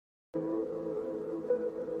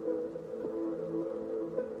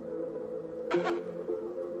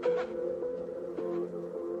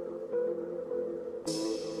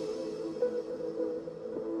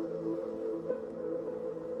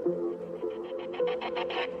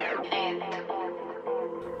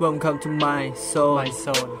Welcome to my zone.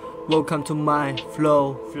 Welcome to my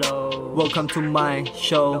flow. Welcome to my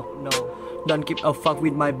show. Don't give a fuck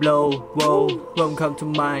with my blow. Whoa. Welcome to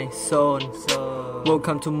my zone.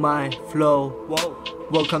 Welcome to my flow.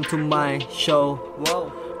 Welcome to my show.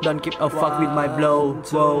 Don't give a fuck with my blow.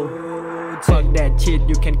 Whoa. Fuck that shit,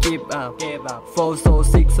 you can keep up. 4 so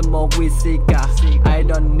 6 smoke with cigar. I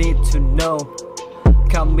don't need to know.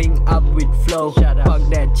 Coming up with flow. Fuck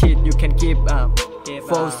that shit, you can keep up.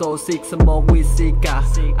 4 so 6 smoke with cigar.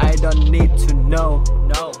 I don't need to know.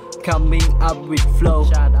 Coming up with flow.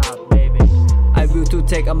 I will to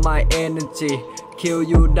take on my energy. Kill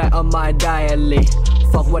you, die on my diary.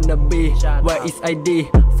 Fuck wannabe, where is ID?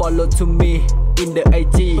 Follow to me in the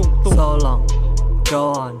IG. So long,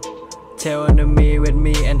 gone. Tell enemy with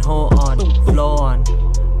me and hold on. Flow on,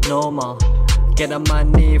 no more. Get a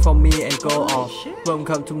money for me and go off.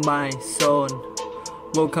 Welcome to my zone.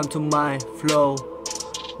 Welcome to my flow.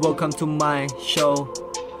 Welcome to my show.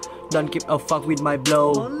 Don't give a fuck with my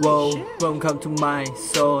blow. Whoa. Welcome to my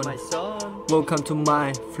zone. Welcome to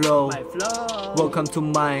my flow. Welcome to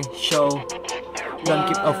my show. Don't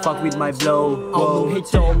give a fuck with my blow. เอามึงให้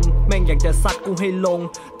จมแม่งอยากจะซัดกูให้ลง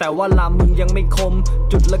แต่ว่าลามมึงยังไม่คม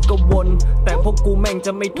จุดแล้วก็วนแต่พวกกูแม่งจ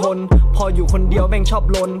ะไม่ทนพออยู่คนเดียวแม่งชอบ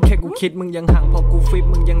ลนแค่กูคิดมึงยังห่างพอกูฟิป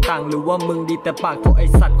มึงยังต่างหรือว่ามึงดีแต่ปากโถไอ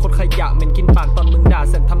สัตว์โคตรขยะเหม็นกินปากตอนมึงด่า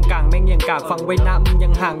เสร็จทำกลางแม่งยังกากฟังไว้นะมึงยั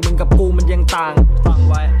งห่างมึงกับกูมันยังต่างฟัง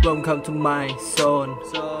ไว้ Welcome to my zone.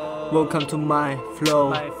 Welcome to my flow.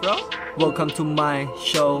 Welcome to my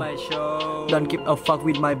show. Don't give a fuck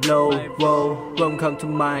with my blow. Whoa. Welcome to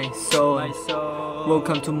my zone.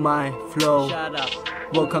 Welcome to my flow.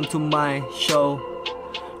 Welcome to my show.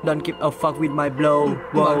 Don't give a fuck with my blow.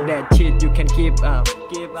 Fuck that shit, you can keep up.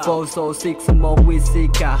 4 so 6 smoke with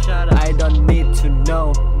cigar. I don't need to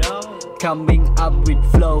know. Coming up with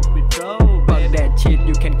flow. Fuck that shit,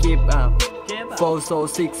 you can keep up. 4 so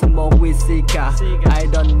 6 smoke with cigar. I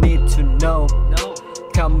don't need to know.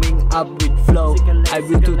 Coming up with flow. I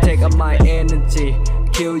will to take on my energy.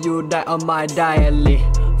 Kill you, die on my diary.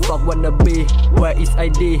 Fuck wannabe, where is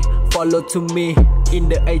ID? Follow to me in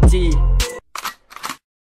the IG.